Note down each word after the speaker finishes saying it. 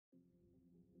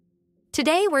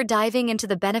Today, we're diving into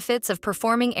the benefits of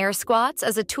performing air squats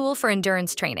as a tool for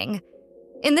endurance training.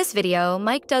 In this video,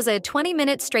 Mike does a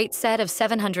 20-minute straight set of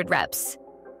 700 reps.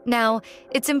 Now,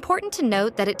 it's important to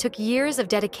note that it took years of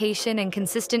dedication and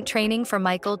consistent training for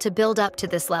Michael to build up to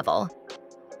this level.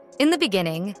 In the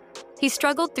beginning, he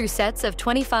struggled through sets of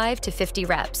 25 to 50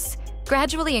 reps,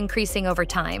 gradually increasing over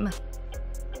time.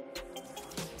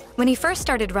 When he first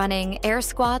started running, air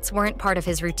squats weren't part of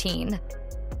his routine.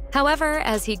 However,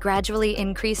 as he gradually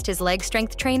increased his leg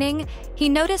strength training, he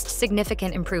noticed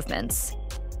significant improvements,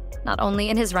 not only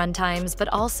in his run times, but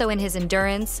also in his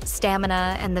endurance,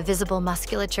 stamina, and the visible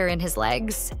musculature in his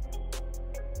legs.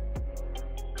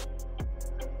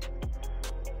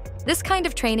 This kind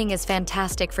of training is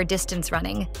fantastic for distance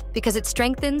running because it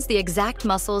strengthens the exact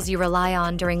muscles you rely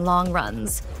on during long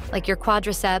runs, like your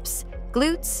quadriceps,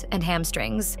 glutes, and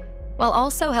hamstrings, while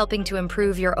also helping to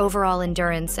improve your overall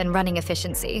endurance and running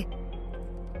efficiency.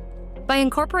 By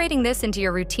incorporating this into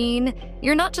your routine,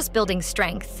 you're not just building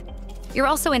strength, you're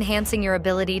also enhancing your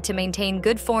ability to maintain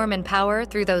good form and power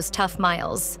through those tough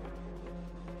miles.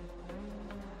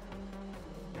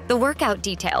 The workout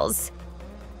details.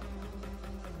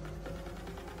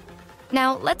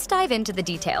 Now, let's dive into the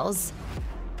details.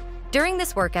 During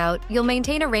this workout, you'll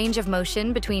maintain a range of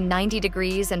motion between 90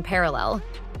 degrees and parallel,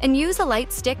 and use a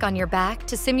light stick on your back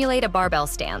to simulate a barbell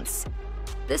stance.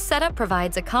 This setup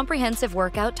provides a comprehensive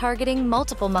workout targeting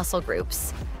multiple muscle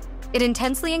groups. It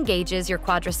intensely engages your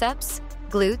quadriceps,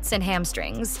 glutes, and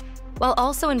hamstrings, while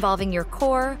also involving your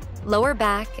core, lower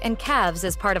back, and calves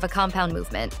as part of a compound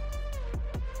movement.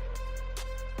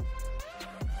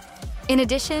 In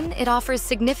addition, it offers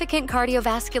significant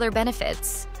cardiovascular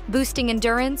benefits, boosting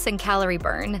endurance and calorie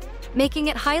burn, making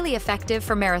it highly effective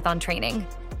for marathon training.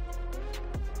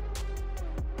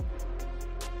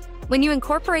 When you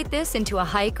incorporate this into a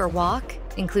hike or walk,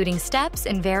 including steps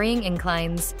and varying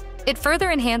inclines, it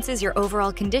further enhances your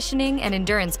overall conditioning and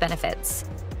endurance benefits.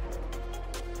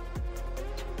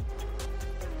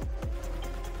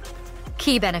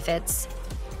 Key benefits.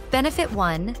 Benefit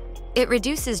 1, it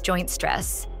reduces joint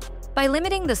stress. By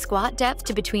limiting the squat depth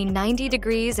to between 90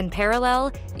 degrees and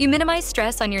parallel, you minimize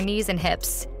stress on your knees and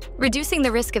hips, reducing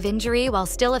the risk of injury while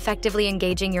still effectively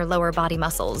engaging your lower body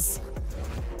muscles.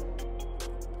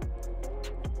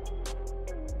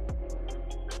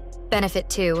 Benefit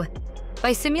 2.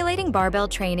 By simulating barbell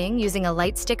training using a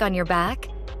light stick on your back,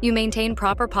 you maintain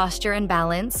proper posture and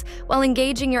balance while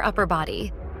engaging your upper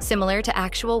body, similar to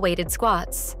actual weighted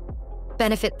squats.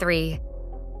 Benefit 3.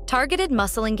 Targeted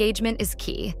muscle engagement is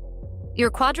key. Your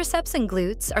quadriceps and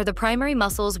glutes are the primary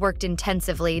muscles worked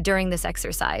intensively during this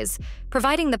exercise,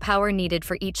 providing the power needed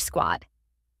for each squat.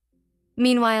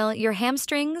 Meanwhile, your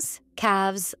hamstrings,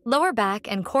 calves, lower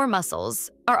back, and core muscles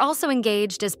are also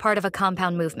engaged as part of a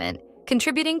compound movement,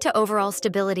 contributing to overall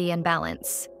stability and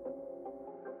balance.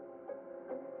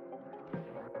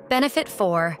 Benefit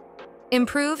 4.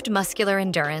 Improved muscular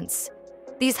endurance.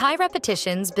 These high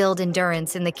repetitions build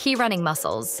endurance in the key running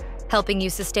muscles, helping you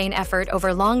sustain effort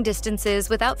over long distances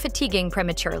without fatiguing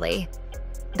prematurely.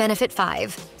 Benefit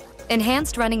 5.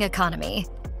 Enhanced running economy.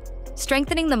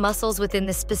 Strengthening the muscles within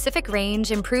the specific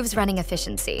range improves running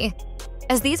efficiency,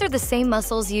 as these are the same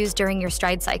muscles used during your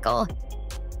stride cycle,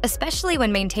 especially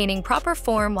when maintaining proper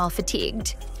form while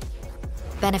fatigued.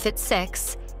 Benefit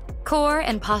 6. Core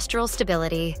and postural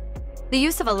stability. The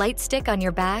use of a light stick on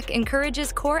your back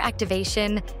encourages core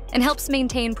activation and helps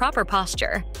maintain proper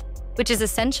posture, which is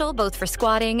essential both for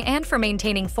squatting and for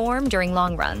maintaining form during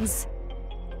long runs.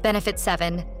 Benefit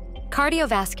 7.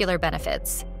 Cardiovascular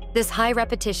benefits. This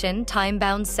high-repetition,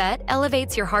 time-bound set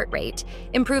elevates your heart rate,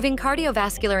 improving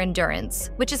cardiovascular endurance,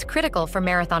 which is critical for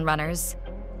marathon runners.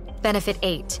 Benefit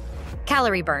 8.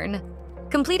 Calorie burn.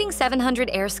 Completing 700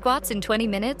 air squats in 20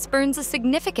 minutes burns a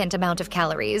significant amount of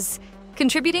calories,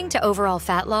 contributing to overall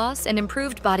fat loss and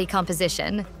improved body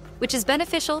composition, which is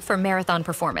beneficial for marathon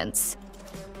performance.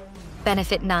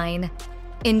 Benefit 9.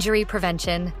 Injury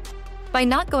prevention. By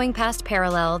not going past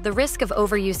parallel, the risk of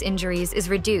overuse injuries is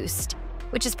reduced,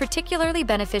 which is particularly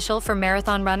beneficial for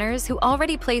marathon runners who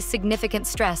already place significant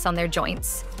stress on their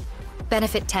joints.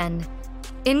 Benefit 10.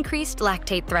 Increased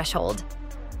lactate threshold.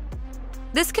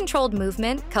 This controlled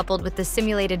movement, coupled with the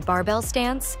simulated barbell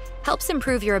stance, helps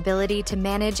improve your ability to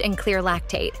manage and clear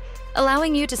lactate,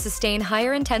 allowing you to sustain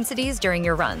higher intensities during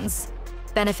your runs.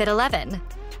 Benefit 11.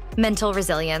 Mental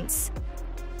resilience.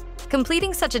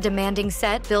 Completing such a demanding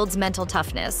set builds mental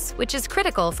toughness, which is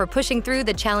critical for pushing through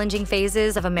the challenging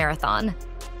phases of a marathon.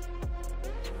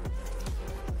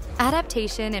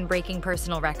 Adaptation and breaking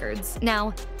personal records.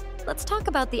 Now, let's talk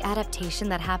about the adaptation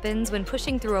that happens when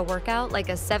pushing through a workout like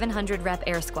a 700 rep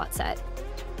air squat set.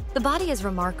 The body is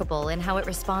remarkable in how it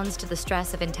responds to the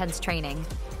stress of intense training.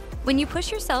 When you push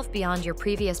yourself beyond your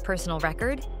previous personal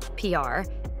record, PR,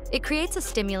 it creates a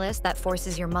stimulus that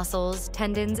forces your muscles,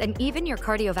 tendons, and even your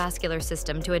cardiovascular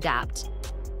system to adapt.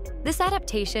 This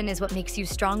adaptation is what makes you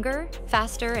stronger,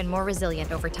 faster, and more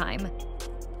resilient over time.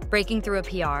 Breaking through a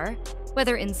PR,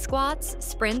 whether in squats,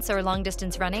 sprints, or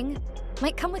long-distance running,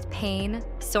 might come with pain,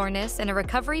 soreness, and a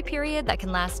recovery period that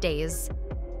can last days.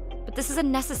 But this is a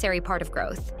necessary part of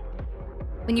growth.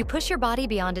 When you push your body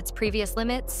beyond its previous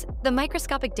limits, the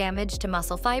microscopic damage to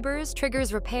muscle fibers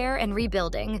triggers repair and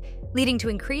rebuilding, leading to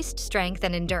increased strength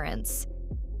and endurance.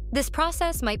 This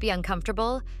process might be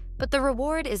uncomfortable, but the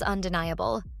reward is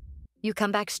undeniable. You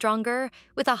come back stronger,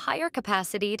 with a higher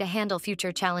capacity to handle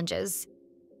future challenges.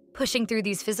 Pushing through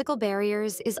these physical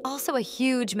barriers is also a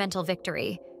huge mental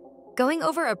victory. Going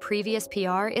over a previous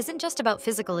PR isn't just about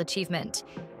physical achievement.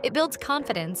 It builds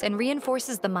confidence and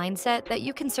reinforces the mindset that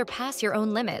you can surpass your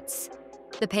own limits.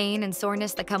 The pain and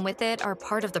soreness that come with it are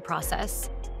part of the process,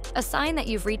 a sign that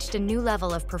you've reached a new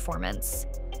level of performance.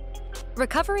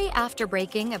 Recovery after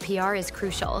breaking a PR is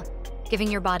crucial,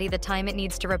 giving your body the time it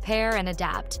needs to repair and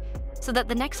adapt, so that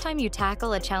the next time you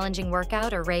tackle a challenging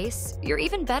workout or race, you're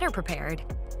even better prepared.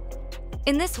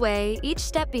 In this way, each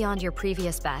step beyond your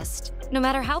previous best, no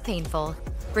matter how painful,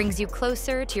 brings you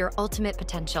closer to your ultimate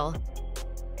potential.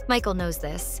 Michael knows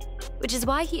this, which is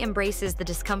why he embraces the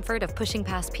discomfort of pushing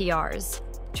past PRs,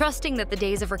 trusting that the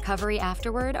days of recovery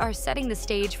afterward are setting the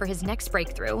stage for his next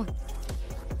breakthrough.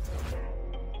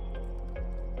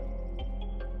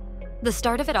 The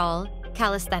start of it all,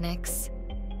 calisthenics.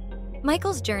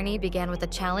 Michael's journey began with a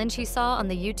challenge he saw on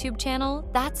the YouTube channel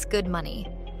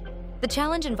ThatsGoodMoney. The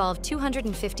challenge involved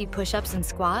 250 push-ups and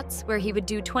squats, where he would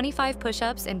do 25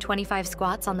 push-ups and 25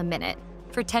 squats on the minute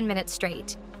for 10 minutes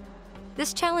straight.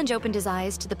 This challenge opened his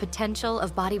eyes to the potential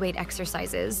of bodyweight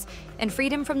exercises and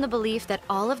freed him from the belief that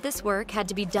all of this work had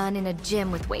to be done in a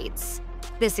gym with weights.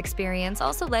 This experience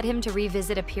also led him to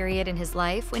revisit a period in his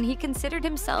life when he considered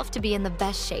himself to be in the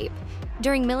best shape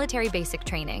during military basic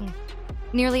training.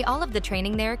 Nearly all of the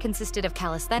training there consisted of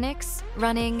calisthenics,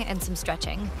 running, and some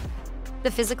stretching.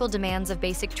 The physical demands of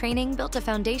basic training built a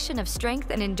foundation of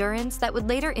strength and endurance that would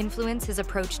later influence his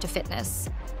approach to fitness.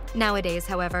 Nowadays,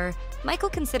 however, Michael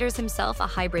considers himself a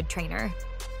hybrid trainer.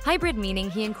 Hybrid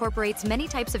meaning he incorporates many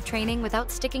types of training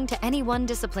without sticking to any one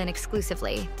discipline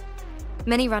exclusively.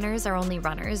 Many runners are only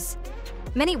runners.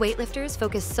 Many weightlifters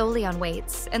focus solely on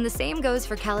weights, and the same goes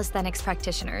for calisthenics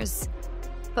practitioners.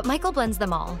 But Michael blends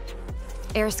them all.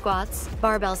 Air squats,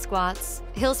 barbell squats,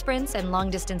 hill sprints, and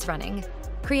long-distance running,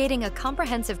 creating a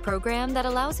comprehensive program that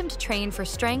allows him to train for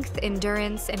strength,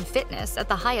 endurance, and fitness at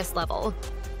the highest level.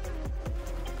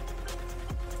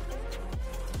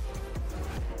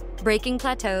 Breaking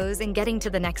plateaus and getting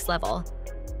to the next level.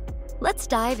 Let's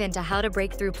dive into how to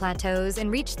break through plateaus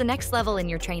and reach the next level in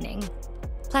your training.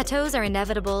 Plateaus are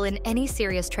inevitable in any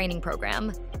serious training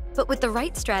program, but with the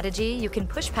right strategy, you can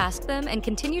push past them and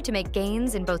continue to make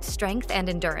gains in both strength and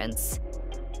endurance.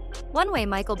 One way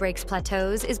Michael breaks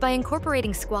plateaus is by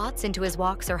incorporating squats into his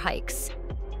walks or hikes.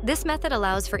 This method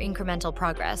allows for incremental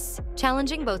progress,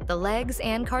 challenging both the legs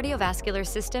and cardiovascular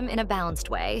system in a balanced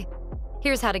way.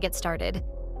 Here's how to get started.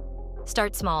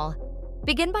 Start small.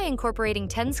 Begin by incorporating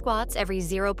 10 squats every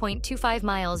 0.25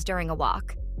 miles during a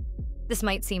walk. This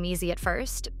might seem easy at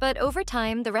first, but over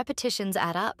time, the repetitions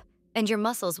add up, and your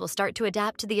muscles will start to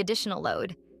adapt to the additional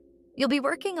load. You'll be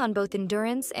working on both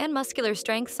endurance and muscular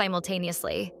strength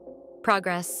simultaneously.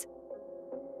 Progress.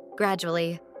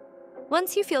 Gradually.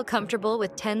 Once you feel comfortable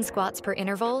with 10 squats per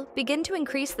interval, begin to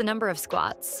increase the number of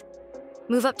squats.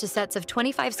 Move up to sets of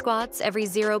 25 squats every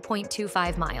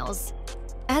 0.25 miles.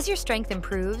 As your strength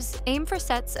improves, aim for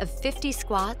sets of 50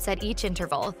 squats at each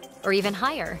interval, or even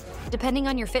higher, depending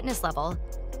on your fitness level.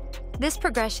 This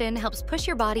progression helps push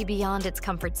your body beyond its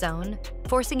comfort zone,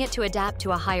 forcing it to adapt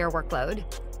to a higher workload.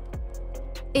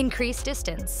 Increase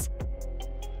distance.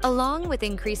 Along with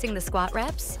increasing the squat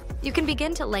reps, you can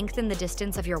begin to lengthen the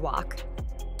distance of your walk.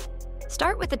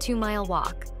 Start with a 2-mile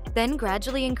walk, then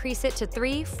gradually increase it to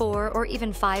 3, 4, or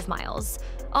even 5 miles,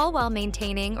 all while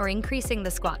maintaining or increasing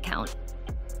the squat count.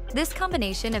 This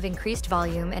combination of increased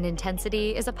volume and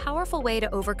intensity is a powerful way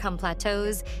to overcome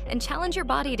plateaus and challenge your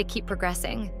body to keep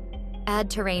progressing. Add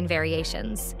terrain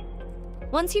variations.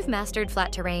 Once you've mastered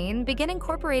flat terrain, begin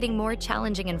incorporating more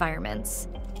challenging environments.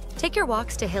 Take your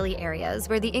walks to hilly areas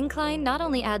where the incline not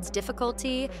only adds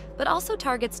difficulty, but also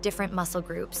targets different muscle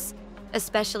groups,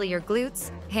 especially your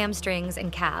glutes, hamstrings,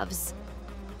 and calves.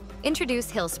 Introduce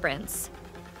hill sprints.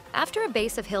 After a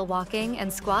base of hill walking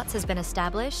and squats has been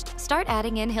established, start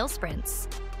adding in hill sprints.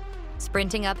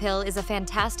 Sprinting uphill is a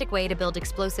fantastic way to build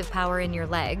explosive power in your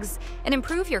legs and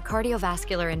improve your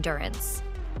cardiovascular endurance.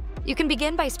 You can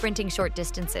begin by sprinting short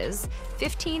distances,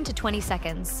 15 to 20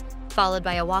 seconds, followed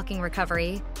by a walking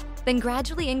recovery, then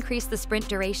gradually increase the sprint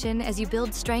duration as you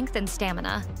build strength and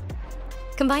stamina.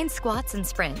 Combine squats and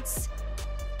sprints.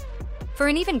 For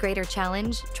an even greater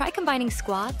challenge, try combining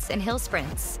squats and hill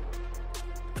sprints.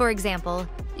 For example,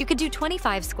 you could do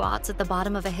 25 squats at the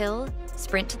bottom of a hill,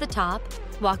 sprint to the top,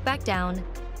 walk back down,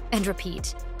 and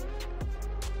repeat.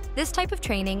 This type of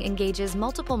training engages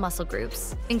multiple muscle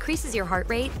groups, increases your heart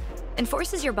rate, and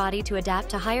forces your body to adapt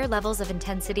to higher levels of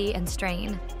intensity and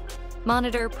strain.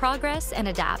 Monitor progress and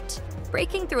adapt.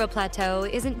 Breaking through a plateau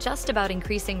isn't just about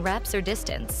increasing reps or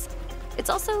distance. It's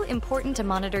also important to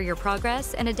monitor your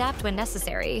progress and adapt when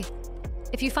necessary.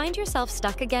 If you find yourself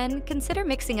stuck again, consider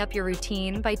mixing up your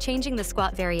routine by changing the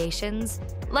squat variations,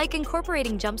 like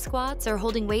incorporating jump squats or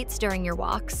holding weights during your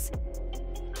walks.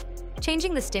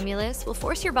 Changing the stimulus will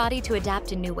force your body to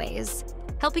adapt in new ways,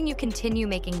 helping you continue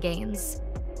making gains.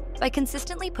 By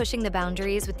consistently pushing the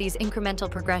boundaries with these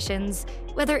incremental progressions,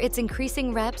 whether it's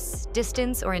increasing reps,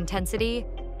 distance, or intensity,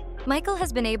 Michael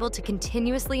has been able to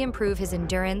continuously improve his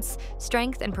endurance,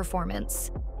 strength, and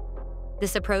performance.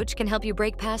 This approach can help you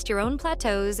break past your own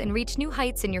plateaus and reach new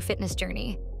heights in your fitness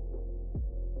journey.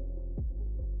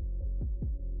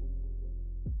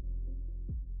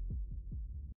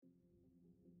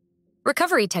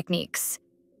 Recovery techniques.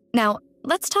 Now,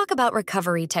 let's talk about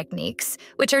recovery techniques,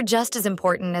 which are just as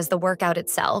important as the workout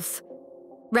itself.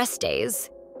 Rest days.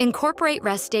 Incorporate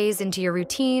rest days into your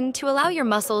routine to allow your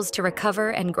muscles to recover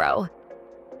and grow.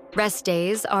 Rest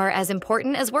days are as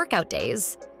important as workout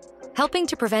days, helping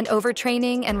to prevent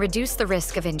overtraining and reduce the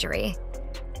risk of injury.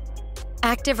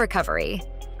 Active recovery.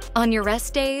 On your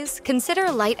rest days,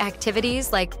 consider light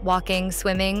activities like walking,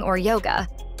 swimming, or yoga.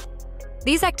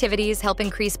 These activities help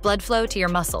increase blood flow to your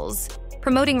muscles,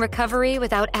 promoting recovery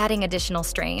without adding additional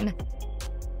strain.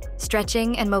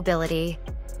 Stretching and mobility.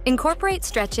 Incorporate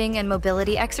stretching and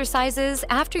mobility exercises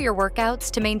after your workouts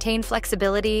to maintain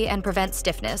flexibility and prevent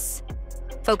stiffness.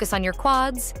 Focus on your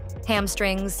quads,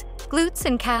 hamstrings, glutes,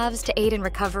 and calves to aid in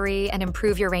recovery and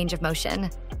improve your range of motion.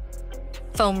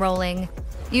 Foam rolling.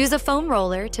 Use a foam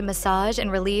roller to massage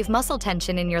and relieve muscle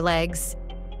tension in your legs.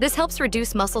 This helps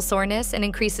reduce muscle soreness and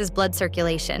increases blood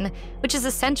circulation, which is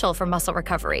essential for muscle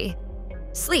recovery.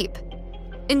 Sleep.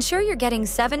 Ensure you're getting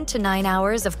 7 to 9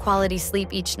 hours of quality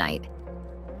sleep each night.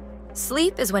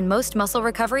 Sleep is when most muscle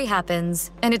recovery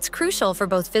happens, and it's crucial for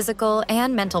both physical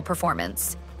and mental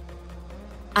performance.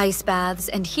 Ice baths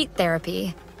and heat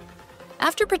therapy.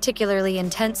 After particularly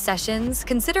intense sessions,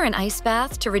 consider an ice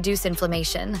bath to reduce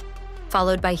inflammation,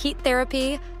 followed by heat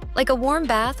therapy, like a warm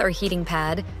bath or heating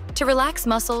pad, to relax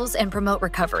muscles and promote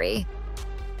recovery.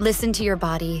 Listen to your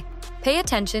body. Pay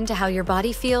attention to how your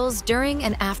body feels during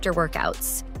and after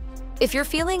workouts. If you're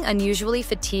feeling unusually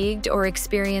fatigued or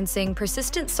experiencing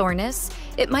persistent soreness,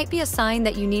 it might be a sign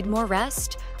that you need more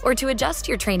rest or to adjust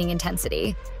your training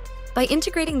intensity. By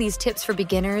integrating these tips for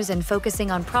beginners and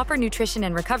focusing on proper nutrition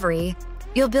and recovery,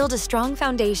 you'll build a strong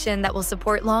foundation that will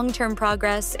support long-term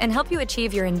progress and help you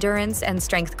achieve your endurance and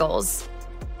strength goals.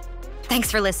 Thanks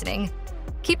for listening.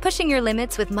 Keep pushing your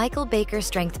limits with Michael Baker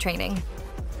Strength Training.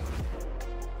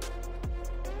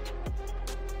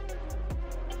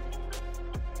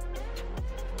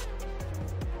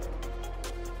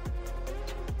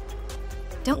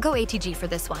 Don't go ATG for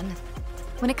this one.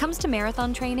 When it comes to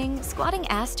marathon training, squatting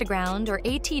ass to ground or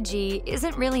ATG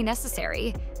isn't really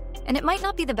necessary, and it might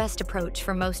not be the best approach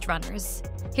for most runners.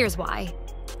 Here's why.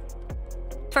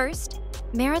 First,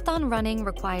 marathon running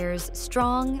requires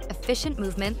strong, efficient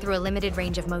movement through a limited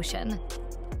range of motion.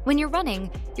 When you're running,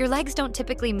 your legs don't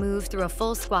typically move through a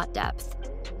full squat depth.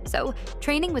 So,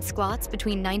 training with squats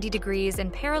between 90 degrees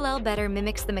and parallel better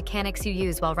mimics the mechanics you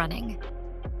use while running.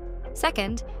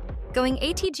 Second, going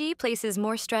ATG places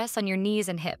more stress on your knees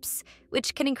and hips,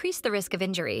 which can increase the risk of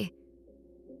injury.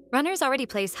 Runners already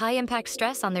place high-impact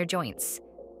stress on their joints.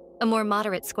 A more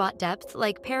moderate squat depth,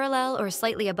 like parallel or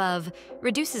slightly above,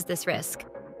 reduces this risk,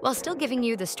 while still giving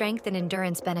you the strength and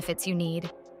endurance benefits you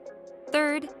need.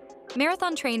 Third,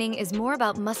 marathon training is more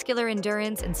about muscular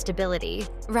endurance and stability,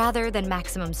 rather than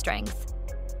maximum strength.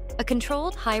 A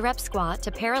controlled high-rep squat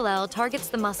to parallel targets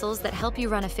the muscles that help you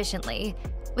run efficiently,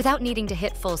 without needing to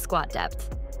hit full squat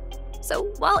depth.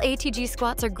 So while ATG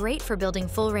squats are great for building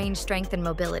full-range strength and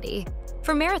mobility,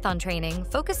 for marathon training,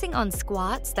 focusing on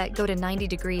squats that go to 90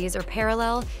 degrees or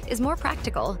parallel is more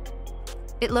practical.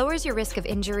 It lowers your risk of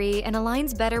injury and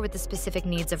aligns better with the specific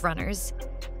needs of runners.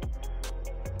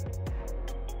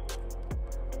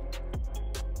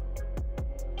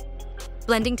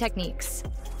 Blending techniques.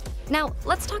 Now,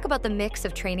 let's talk about the mix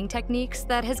of training techniques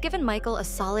that has given Michael a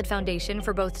solid foundation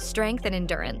for both strength and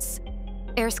endurance.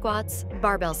 Air squats,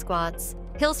 barbell squats,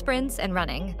 hill sprints, and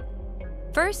running.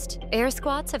 First, air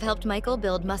squats have helped Michael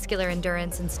build muscular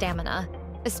endurance and stamina,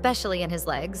 especially in his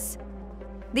legs.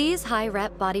 These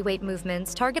high-rep bodyweight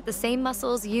movements target the same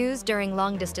muscles used during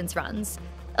long-distance runs,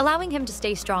 allowing him to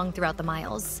stay strong throughout the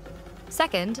miles.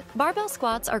 Second, barbell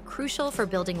squats are crucial for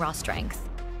building raw strength.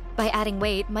 By adding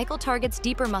weight, Michael targets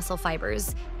deeper muscle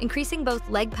fibers, increasing both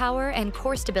leg power and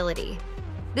core stability.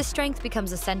 This strength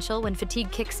becomes essential when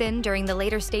fatigue kicks in during the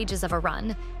later stages of a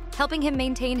run, helping him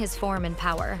maintain his form and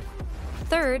power.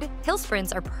 Third, hill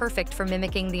sprints are perfect for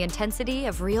mimicking the intensity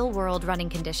of real-world running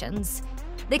conditions.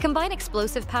 They combine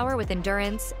explosive power with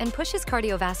endurance and push his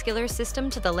cardiovascular system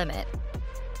to the limit.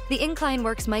 The incline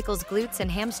works Michael's glutes and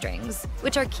hamstrings,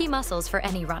 which are key muscles for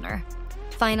any runner.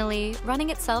 Finally, running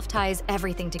itself ties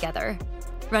everything together.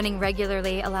 Running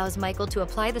regularly allows Michael to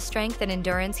apply the strength and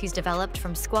endurance he's developed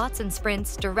from squats and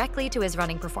sprints directly to his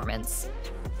running performance.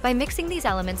 By mixing these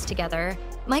elements together,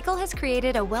 Michael has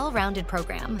created a well-rounded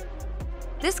program.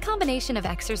 This combination of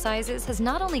exercises has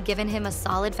not only given him a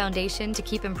solid foundation to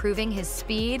keep improving his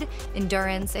speed,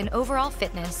 endurance, and overall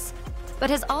fitness, but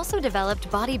has also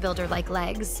developed bodybuilder-like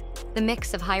legs. The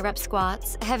mix of high-rep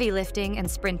squats, heavy lifting,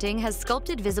 and sprinting has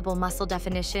sculpted visible muscle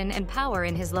definition and power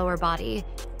in his lower body,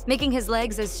 making his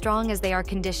legs as strong as they are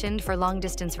conditioned for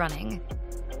long-distance running.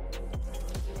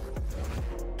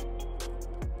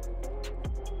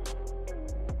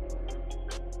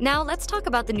 Now let's talk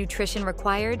about the nutrition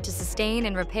required to sustain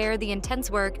and repair the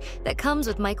intense work that comes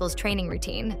with Michael's training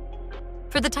routine.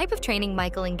 For the type of training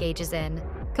Michael engages in,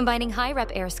 combining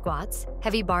high-rep air squats,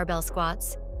 heavy barbell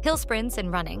squats, hill sprints,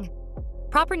 and running,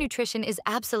 proper nutrition is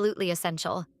absolutely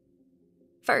essential.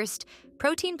 First,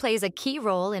 protein plays a key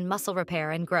role in muscle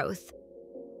repair and growth.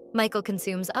 Michael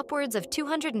consumes upwards of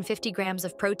 250 grams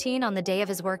of protein on the day of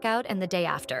his workout and the day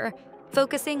after,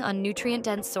 focusing on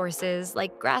nutrient-dense sources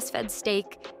like grass-fed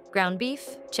steak, ground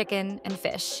beef, chicken, and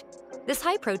fish. This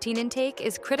high protein intake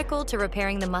is critical to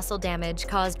repairing the muscle damage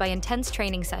caused by intense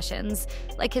training sessions,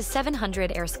 like his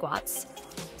 700 air squats.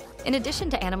 In addition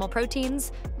to animal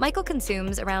proteins, Michael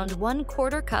consumes around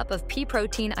 1/4 cup of pea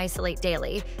protein isolate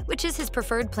daily, which is his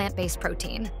preferred plant-based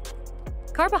protein.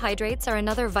 Carbohydrates are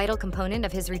another vital component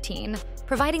of his routine,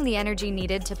 providing the energy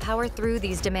needed to power through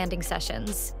these demanding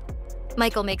sessions.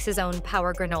 Michael makes his own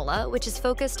power granola, which is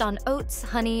focused on oats,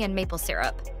 honey, and maple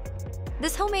syrup.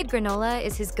 This homemade granola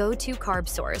is his go-to carb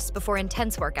source before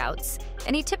intense workouts,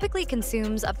 and he typically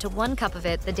consumes up to 1 cup of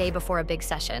it the day before a big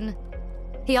session.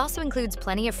 He also includes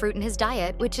plenty of fruit in his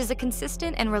diet, which is a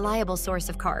consistent and reliable source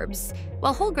of carbs.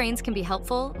 While whole grains can be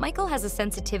helpful, Michael has a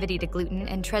sensitivity to gluten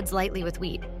and treads lightly with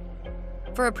wheat.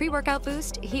 For a pre-workout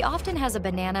boost, he often has a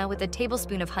banana with a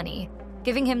tablespoon of honey,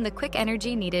 giving him the quick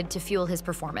energy needed to fuel his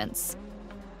performance.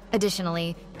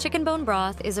 Additionally, chicken bone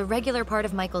broth is a regular part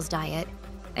of Michael's diet,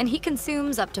 and he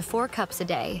consumes up to 4 cups a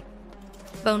day.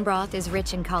 Bone broth is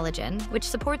rich in collagen, which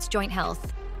supports joint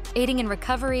health, aiding in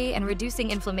recovery and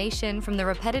reducing inflammation from the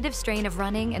repetitive strain of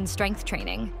running and strength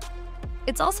training.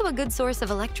 It's also a good source of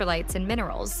electrolytes and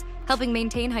minerals, helping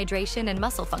maintain hydration and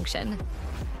muscle function.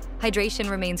 Hydration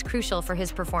remains crucial for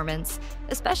his performance,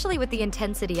 especially with the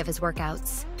intensity of his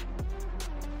workouts.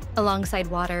 Alongside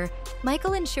water,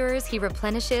 Michael ensures he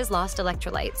replenishes lost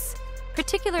electrolytes,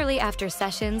 particularly after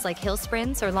sessions like hill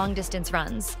sprints or long-distance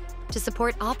runs, to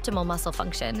support optimal muscle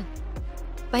function.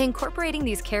 By incorporating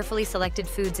these carefully selected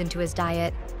foods into his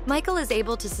diet, Michael is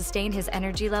able to sustain his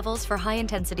energy levels for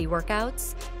high-intensity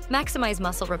workouts, maximize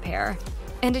muscle repair,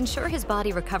 and ensure his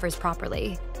body recovers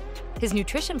properly. His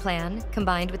nutrition plan,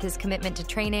 combined with his commitment to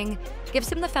training,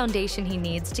 gives him the foundation he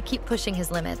needs to keep pushing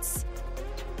his limits.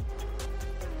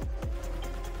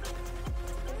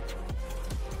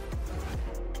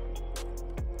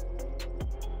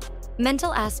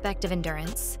 Mental aspect of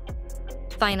endurance.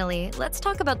 Finally, let's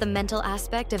talk about the mental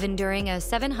aspect of enduring a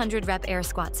 700-rep air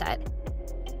squat set.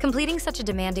 Completing such a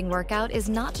demanding workout is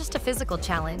not just a physical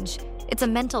challenge, it's a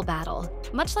mental battle,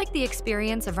 much like the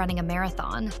experience of running a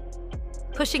marathon.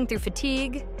 Pushing through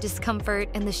fatigue, discomfort,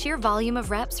 and the sheer volume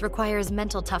of reps requires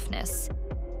mental toughness.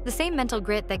 The same mental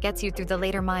grit that gets you through the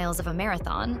later miles of a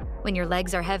marathon, when your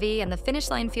legs are heavy and the finish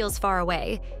line feels far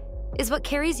away, is what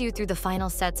carries you through the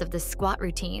final sets of this squat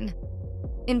routine.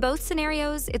 In both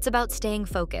scenarios, it's about staying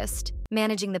focused,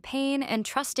 managing the pain, and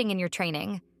trusting in your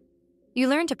training. You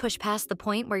learn to push past the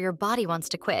point where your body wants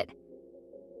to quit.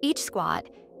 Each squat,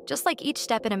 just like each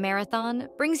step in a marathon,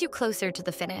 brings you closer to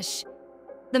the finish.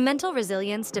 The mental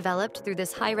resilience developed through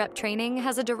this high-rep training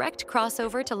has a direct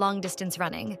crossover to long-distance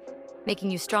running.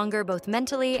 making you stronger both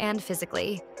mentally and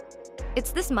physically.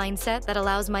 It's this mindset that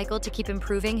allows Michael to keep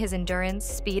improving his endurance,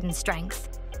 speed, and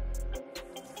strength.